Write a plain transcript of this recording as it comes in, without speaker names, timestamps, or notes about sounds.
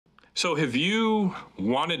So have you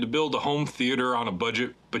wanted to build a home theater on a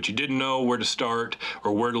budget, but you didn't know where to start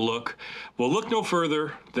or where to look? Well, look no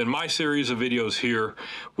further than my series of videos here,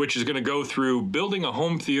 which is going to go through building a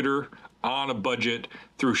home theater on a budget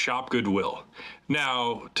through Shop Goodwill.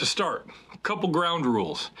 Now, to start, a couple ground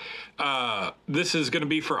rules. This is going to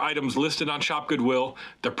be for items listed on Shop Goodwill.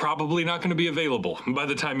 They're probably not going to be available by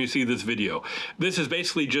the time you see this video. This is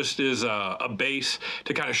basically just as a base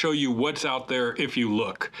to kind of show you what's out there if you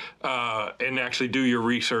look and actually do your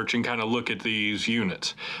research and kind of look at these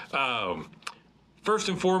units. First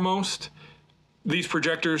and foremost, these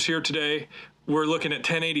projectors here today, we're looking at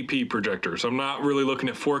 1080p projectors. I'm not really looking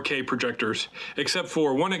at 4K projectors, except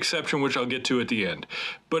for one exception, which I'll get to at the end.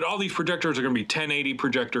 But all these projectors are going to be 1080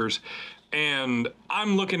 projectors, and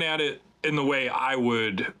I'm looking at it in the way I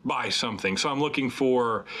would buy something. So I'm looking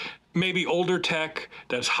for maybe older tech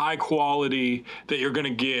that's high quality, that you're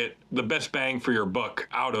going to get the best bang for your buck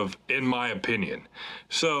out of, in my opinion.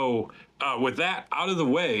 So with that out of the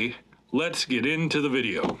way, let's get into the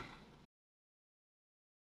video.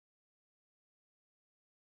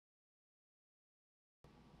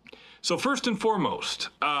 So first and foremost,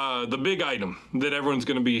 the big item that everyone's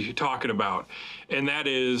going to be talking about, and that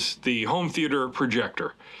is the home theater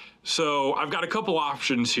projector. So I've got a couple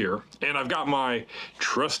options here, and I've got my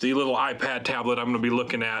trusty little iPad tablet I'm going to be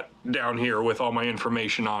looking at down here with all my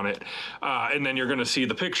information on it. And then you're going to see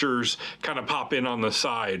the pictures kind of pop in on the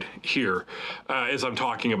side here as I'm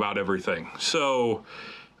talking about everything. So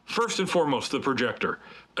first and foremost, the projector.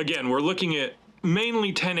 Again, we're looking at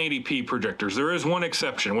mainly 1080p projectors. There is one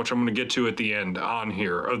exception, which I'm going to get to at the end on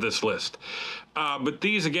here of this list. But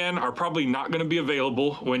these, again, are probably not going to be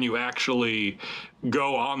available when you actually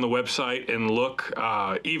go on the website and look.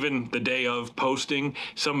 Even the day of posting,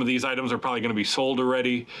 some of these items are probably going to be sold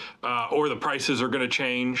already, or the prices are going to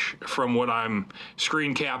change from what I'm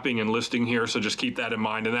screen capping and listing here. So just keep that in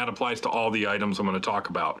mind, and that applies to all the items I'm going to talk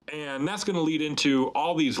about. And that's going to lead into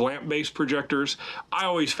all these lamp-based projectors. I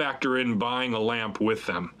always factor in buying a lamp with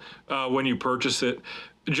them when you purchase it,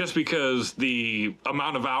 just because the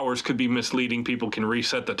amount of hours could be misleading. People can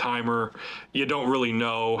reset the timer. You don't really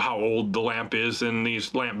know how old the lamp is in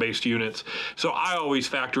these lamp-based units. So I always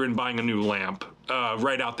factor in buying a new lamp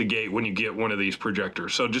right out the gate when you get one of these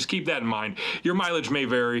projectors. So just keep that in mind. Your mileage may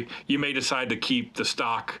vary. You may decide to keep the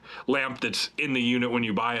stock lamp that's in the unit when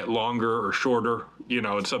you buy it longer or shorter. You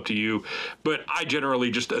know, it's up to you. But I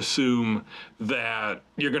generally just assume that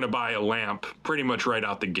you're going to buy a lamp pretty much right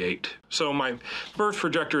out the gate. So my first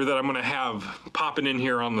projector that I'm going to have popping in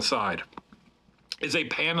here on the side is a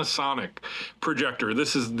Panasonic projector.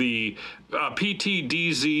 This is the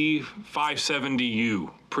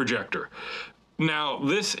PT-DZ570U projector. Now,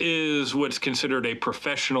 this is what's considered a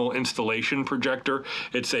professional installation projector.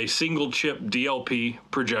 It's a single chip DLP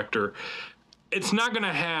projector. It's not going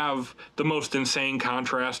to have the most insane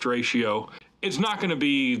contrast ratio. It's not going to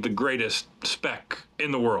be the greatest spec in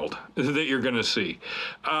the world that you're going to see.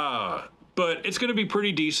 But it's going to be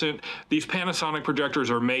pretty decent. These Panasonic projectors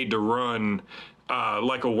are made to run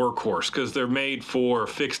like a workhorse, because they're made for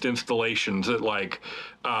fixed installations at like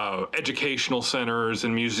educational centers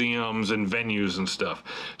and museums and venues and stuff.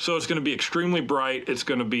 So it's going to be extremely bright. It's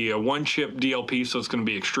going to be a one chip DLP, so it's going to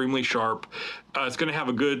be extremely sharp. It's going to have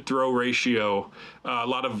a good throw ratio, a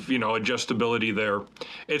lot of, you know, adjustability there.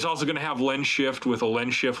 It's also going to have lens shift with a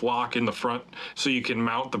lens shift lock in the front, so you can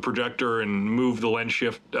mount the projector and move the lens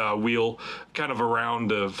shift wheel kind of around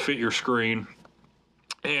to fit your screen.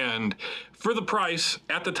 And for the price,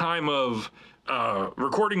 at the time of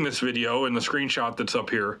recording this video and the screenshot that's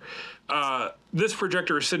up here, this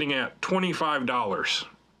projector is sitting at $25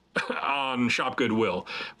 on Shop Goodwill,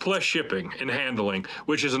 plus shipping and handling,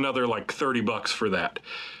 which is another like 30 bucks for that.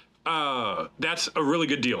 That's a really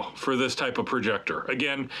good deal for this type of projector.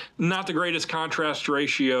 Again, not the greatest contrast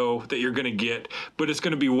ratio that you're going to get, but it's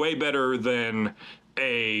going to be way better than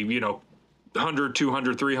a, you know, $100,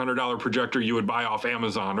 $200, $300 projector you would buy off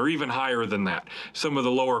Amazon, or even higher than that. Some of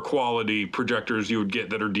the lower quality projectors you would get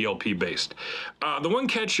that are DLP based. The one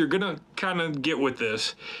catch you're gonna kind of get with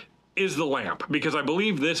this is the lamp, because I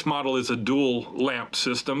believe this model is a dual lamp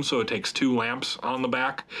system, so it takes two lamps on the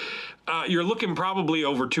back. You're looking probably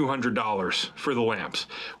over $200 for the lamps,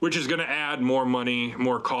 which is gonna add more money,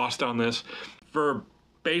 more cost on this for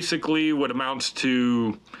basically what amounts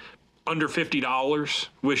to under $50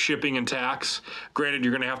 with shipping and tax. Granted,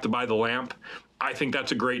 you're going to have to buy the lamp. I think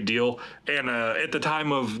that's a great deal. And at the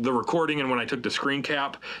time of the recording and when I took the screen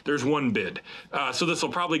cap, there's one bid. So this will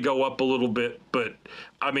probably go up a little bit, but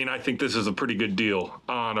I mean, I think this is a pretty good deal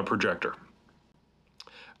on a projector.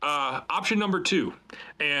 Option number two,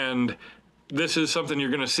 and this is something you're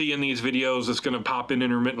going to see in these videos. It's going to pop in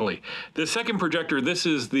intermittently. The second projector, this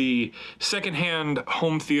is the secondhand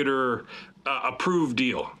home theater approved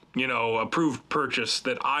deal, you know, approved purchase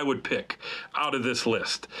that I would pick out of this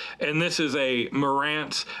list. And this is a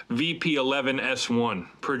Marantz VP11S1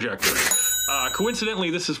 projector. Coincidentally,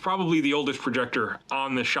 this is probably the oldest projector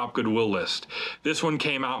on the Shop Goodwill list. This one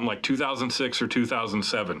came out in like 2006 or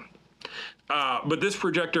 2007. But this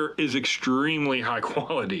projector is extremely high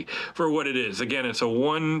quality for what it is. Again, it's a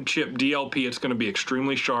one chip DLP. It's going to be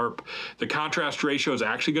extremely sharp. The contrast ratio is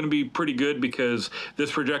actually going to be pretty good because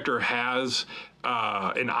this projector has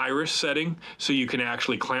an iris setting, so you can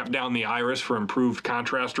actually clamp down the iris for improved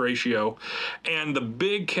contrast ratio. And the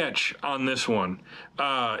big catch on this one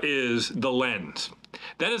is the lens.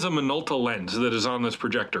 That is a Minolta lens that is on this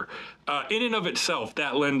projector. In and of itself,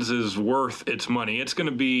 that lens is worth its money. It's going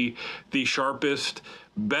to be the sharpest,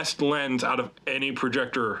 best lens out of any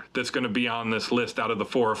projector that's going to be on this list out of the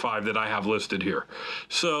 4 or 5 that I have listed here.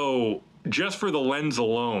 So just for the lens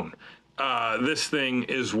alone, this thing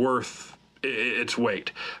is worth its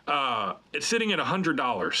weight. It's sitting at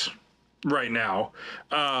 $100 right now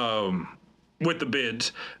with the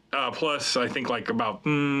bids. Plus, I think like about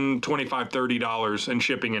 $25, $30 in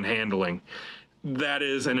shipping and handling. That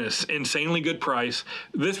is an insanely good price.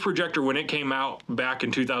 This projector, when it came out back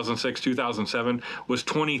in 2006, 2007, was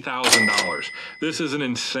 $20,000. This is an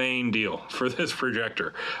insane deal for this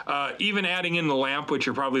projector. Even adding in the lamp, which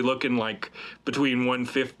you're probably looking like between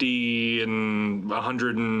 $150 and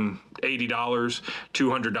 $180,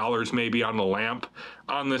 $200 maybe on the lamp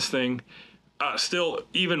on this thing. Still,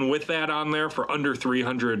 even with that on there for under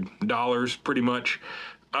 $300, pretty much,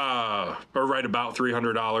 or right about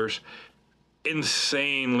 $300,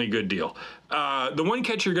 insanely good deal. The one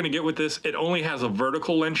catch you're going to get with this, it only has a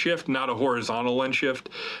vertical lens shift, not a horizontal lens shift.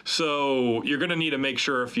 So you're going to need to make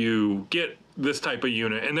sure if you get this type of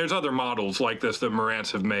unit, and there's other models like this that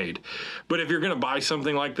Marantz have made, but if you're going to buy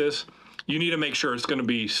something like this, you need to make sure it's going to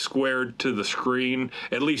be squared to the screen,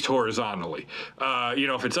 at least horizontally. You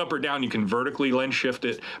know, if it's up or down, you can vertically lens shift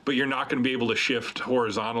it, but you're not going to be able to shift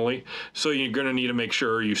horizontally. So you're going to need to make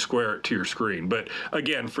sure you square it to your screen. But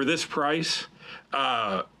again, for this price,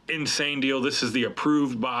 insane deal. This is the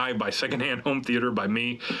approved by Secondhand Home Theater, by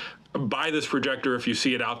me. Buy this projector if you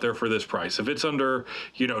see it out there for this price. If it's under,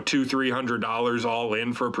 you know, $200-300 all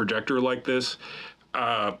in for a projector like this,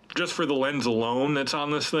 just for the lens alone that's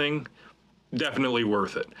on this thing, definitely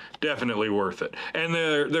worth it. Definitely worth it. And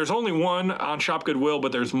there's only one on Shop Goodwill,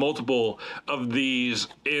 but there's multiple of these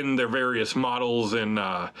in their various models and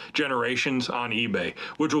generations on eBay,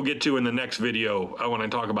 which we'll get to in the next video when I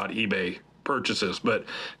talk about eBay purchases. But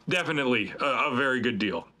definitely a very good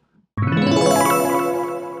deal.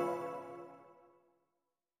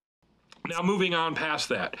 Now, moving on past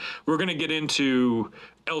that, we're going to get into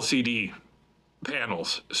LCD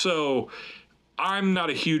panels. So I'm not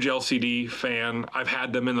a huge LCD fan. I've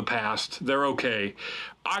had them in the past. They're okay.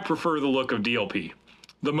 I prefer the look of DLP.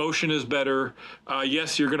 The motion is better.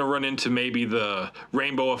 Yes, you're going to run into maybe the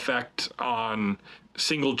rainbow effect on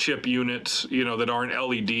single chip units, you know, that aren't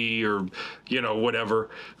LED or, you know, whatever.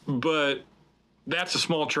 But that's a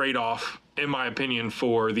small trade-off, in my opinion,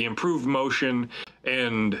 for the improved motion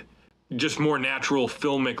and just more natural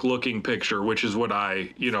filmic looking picture, which is what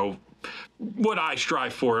I, you know, what I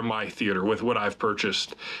strive for in my theater with what I've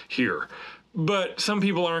purchased here. But some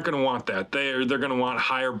people aren't going to want that. They're going to want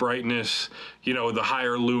higher brightness, you know, the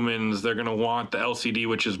higher lumens. They're going to want the LCD,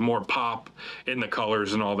 which is more pop in the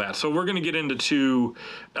colors and all that. So we're going to get into 2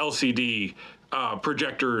 LCD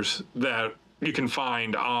projectors that you can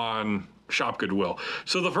find on Shop Goodwill.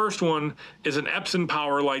 So the first one is an Epson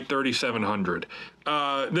PowerLight 3700.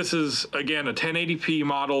 This is, again, a 1080p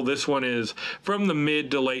model. This one is from the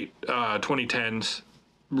mid to late 2010s,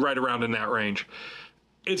 right around in that range.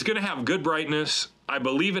 It's going to have good brightness. I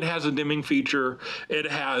believe it has a dimming feature. It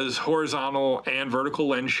has horizontal and vertical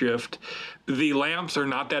lens shift. The lamps are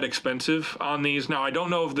not that expensive on these. Now, I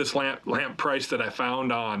don't know if this lamp price that I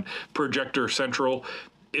found on Projector Central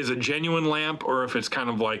is a genuine lamp or if it's kind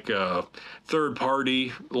of like a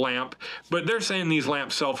third-party lamp, but they're saying these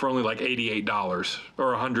lamps sell for only like $88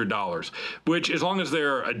 or $100, which, as long as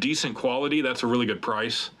they're a decent quality, that's a really good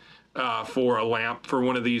price for a lamp for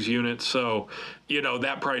one of these units. So, you know,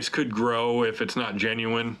 that price could grow if it's not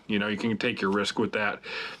genuine. You know, you can take your risk with that.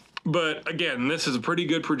 But again, this is a pretty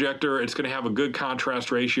good projector. It's going to have a good contrast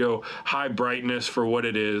ratio, high brightness for what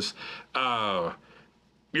it is.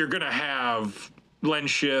 You're going to have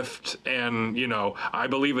lens shift and, you know, I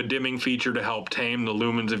believe a dimming feature to help tame the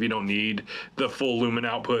lumens if you don't need the full lumen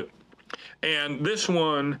output. And this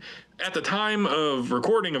one, at the time of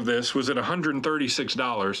recording of this, was at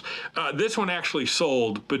 $136. This one actually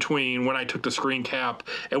sold between when I took the screen cap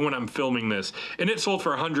and when I'm filming this, and it sold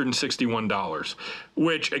for $161,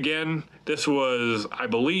 which again, this was, I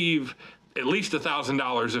believe, at least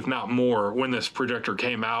 $1,000, if not more, when this projector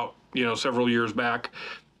came out, you know, several years back.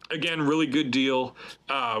 Again, really good deal.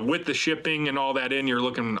 With the shipping and all that in, you're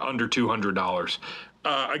looking under $200.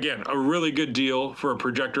 Again, a really good deal for a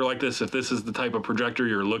projector like this, if this is the type of projector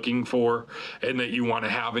you're looking for and that you want to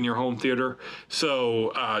have in your home theater.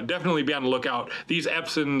 So definitely be on the lookout. These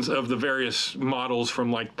Epsons of the various models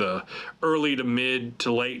from like the early to mid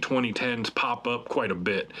to late 2010s pop up quite a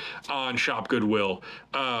bit on Shop Goodwill.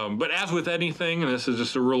 But as with anything, and this is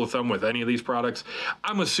just a rule of thumb with any of these products,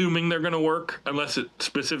 I'm assuming they're going to work unless it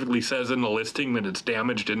specifically says in the listing that it's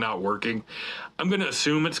damaged and not working. I'm going to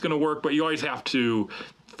assume it's going to work, but you always have to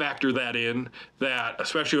factor that in, that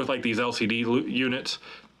especially with like these LCD units,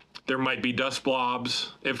 there might be dust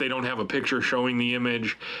blobs. If they don't have a picture showing the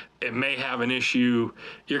image, it may have an issue.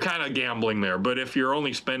 You're kind of gambling there. But if you're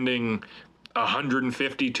only spending $150,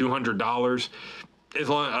 $200,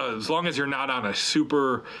 as long as you're not on a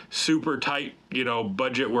super tight, you know,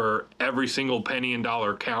 budget where every single penny and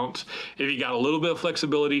dollar counts, if you got a little bit of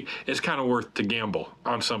flexibility, it's kind of worth to gamble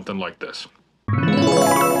on something like this.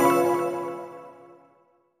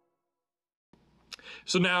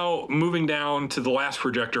 So now moving down to the last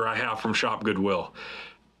projector I have from Shop Goodwill.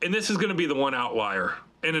 And this is going to be the one outlier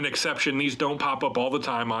and an exception. These don't pop up all the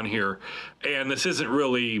time on here. And this isn't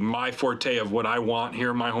really my forte of what I want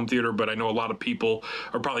here in my home theater, but I know a lot of people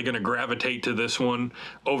are probably going to gravitate to this one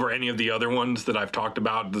over any of the other ones that I've talked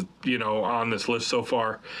about, you know, on this list so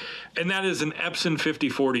far. And that is an Epson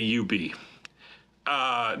 5040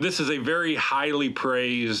 UB. This is a very highly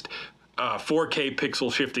praised 4K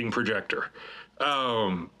pixel shifting projector.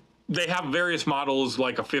 They have various models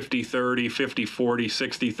like a 50-30, 50-40,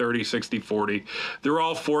 60-30, 60-40. They're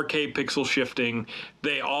all 4K pixel shifting.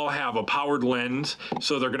 They all have a powered lens,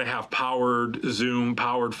 so they're going to have powered zoom,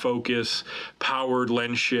 powered focus, powered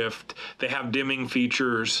lens shift. They have dimming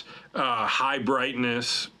features, high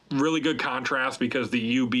brightness, really good contrast because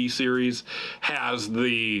the UB series has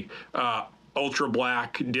the ultra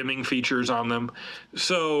black dimming features on them.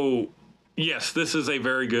 So yes, this is a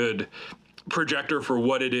very good projector for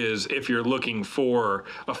what it is if you're looking for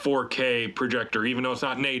a 4K projector. Even though it's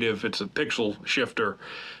not native, it's a pixel shifter.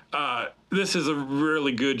 This is a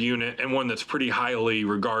really good unit and one that's pretty highly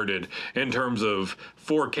regarded in terms of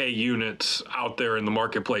 4K units out there in the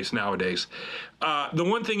marketplace nowadays. The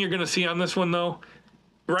one thing you're going to see on this one, though,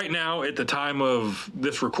 right now at the time of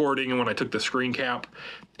this recording and when I took the screen cap,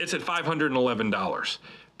 it's at $511.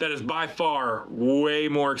 That is by far way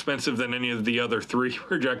more expensive than any of the other three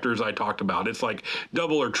projectors I talked about. It's like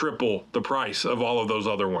double or triple the price of all of those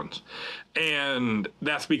other ones. And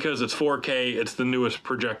that's because it's 4K, it's the newest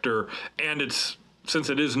projector, and since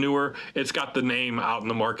it is newer, it's got the name out in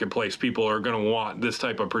the marketplace. People are going to want this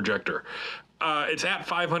type of projector. It's at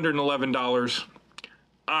 $511.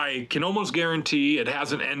 I can almost guarantee it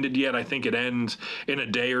hasn't ended yet. I think it ends in a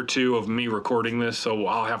day or two of me recording this, so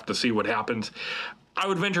I'll have to see what happens. I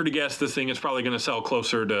would venture to guess this thing is probably going to sell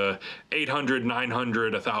closer to $800,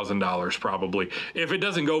 $900, $1,000 probably. If it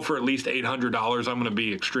doesn't go for at least $800, I'm going to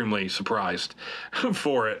be extremely surprised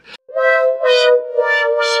for it.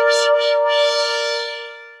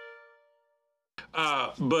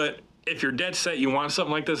 But if you're dead set, you want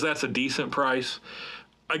something like this, that's a decent price.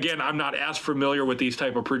 Again, I'm not as familiar with these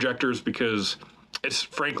type of projectors because it's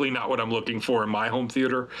frankly not what I'm looking for in my home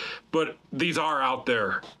theater, but these are out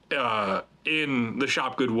there in the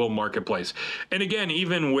Shop Goodwill marketplace. And again,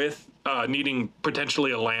 even with needing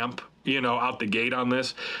potentially a lamp, you know, out the gate on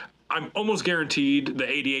this, I'm almost guaranteed the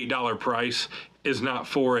 $88 price is not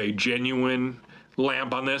for a genuine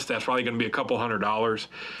lamp on this. That's probably going to be a couple $100.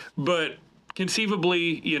 But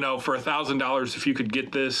conceivably, you know, for $1,000, if you could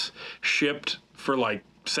get this shipped for like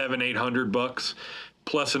 $700-800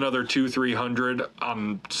 plus another $200-300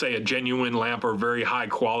 on, say, a genuine lamp or very high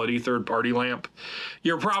quality third-party lamp,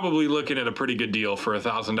 you're probably looking at a pretty good deal for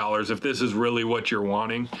 $1,000 if this is really what you're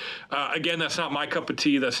wanting. Again, that's not my cup of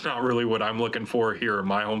tea. That's not really what I'm looking for here in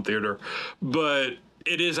my home theater, but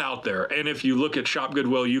it is out there. And if you look at Shop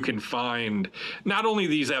Goodwill, you can find not only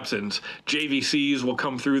these Epsons, JVCs will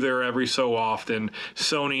come through there every so often,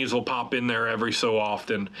 Sonys will pop in there every so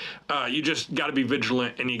often. You just got to be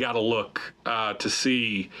vigilant and you got to look to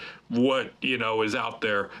see what, you know, is out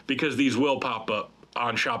there, because these will pop up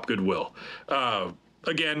on Shop Goodwill.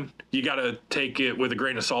 Again, you got to take it with a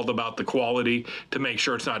grain of salt about the quality to make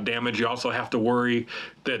sure it's not damaged. You also have to worry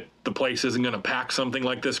that the place isn't going to pack something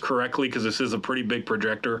like this correctly, because this is a pretty big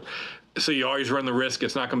projector. So you always run the risk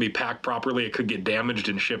it's not going to be packed properly. It could get damaged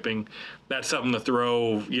in shipping. That's something to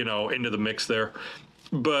throw, into the mix there.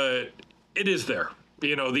 But it is there.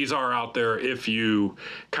 These are out there if you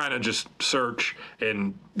kind of just search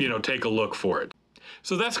and, take a look for it.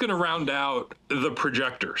 So that's going to round out the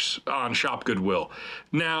projectors on Shop Goodwill.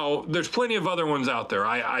 Now, there's plenty of other ones out there.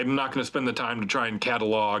 I'm not going to spend the time to try and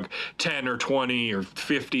catalog 10 or 20 or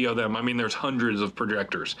 50 of them. I mean, there's hundreds of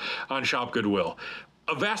projectors on Shop Goodwill.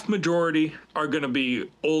 A vast majority are going to be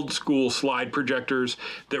old school slide projectors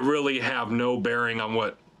that really have no bearing on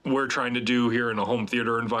what we're trying to do here in a home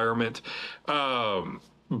theater environment.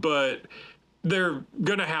 But they're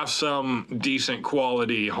going to have some decent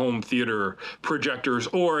quality home theater projectors,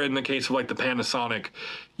 or in the case of like the Panasonic,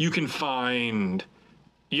 you can find,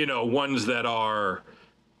 ones that are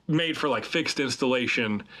made for like fixed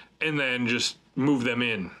installation and then just move them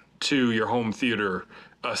in to your home theater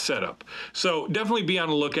setup. So definitely be on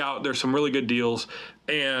the lookout. There's some really good deals.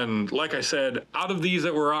 And like I said, out of these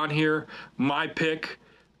that were on here, my pick,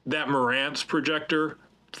 that Marantz projector,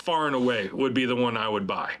 far and away would be the one I would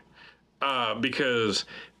buy. Because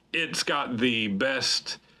it's got the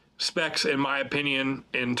best specs, in my opinion,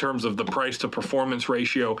 in terms of the price to performance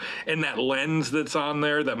ratio. And that lens that's on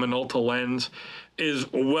there, that Minolta lens, is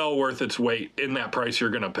well worth its weight in that price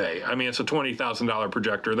you're going to pay. I mean, it's a $20,000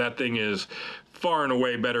 projector. That thing is far and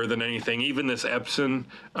away better than anything. Even this Epson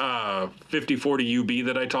 5040 UB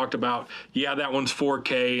that I talked about, yeah, that one's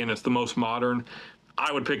 4K and it's the most modern.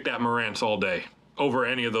 I would pick that Marantz all day over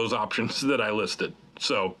any of those options that I listed.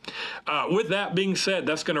 So with that being said,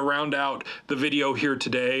 that's going to round out the video here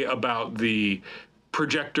today about the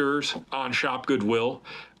projectors on Shop Goodwill.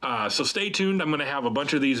 So stay tuned. I'm going to have a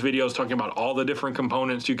bunch of these videos talking about all the different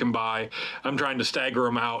components you can buy. I'm trying to stagger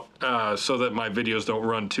them out so that my videos don't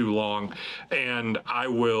run too long. And I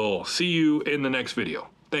will see you in the next video.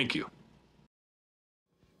 Thank you.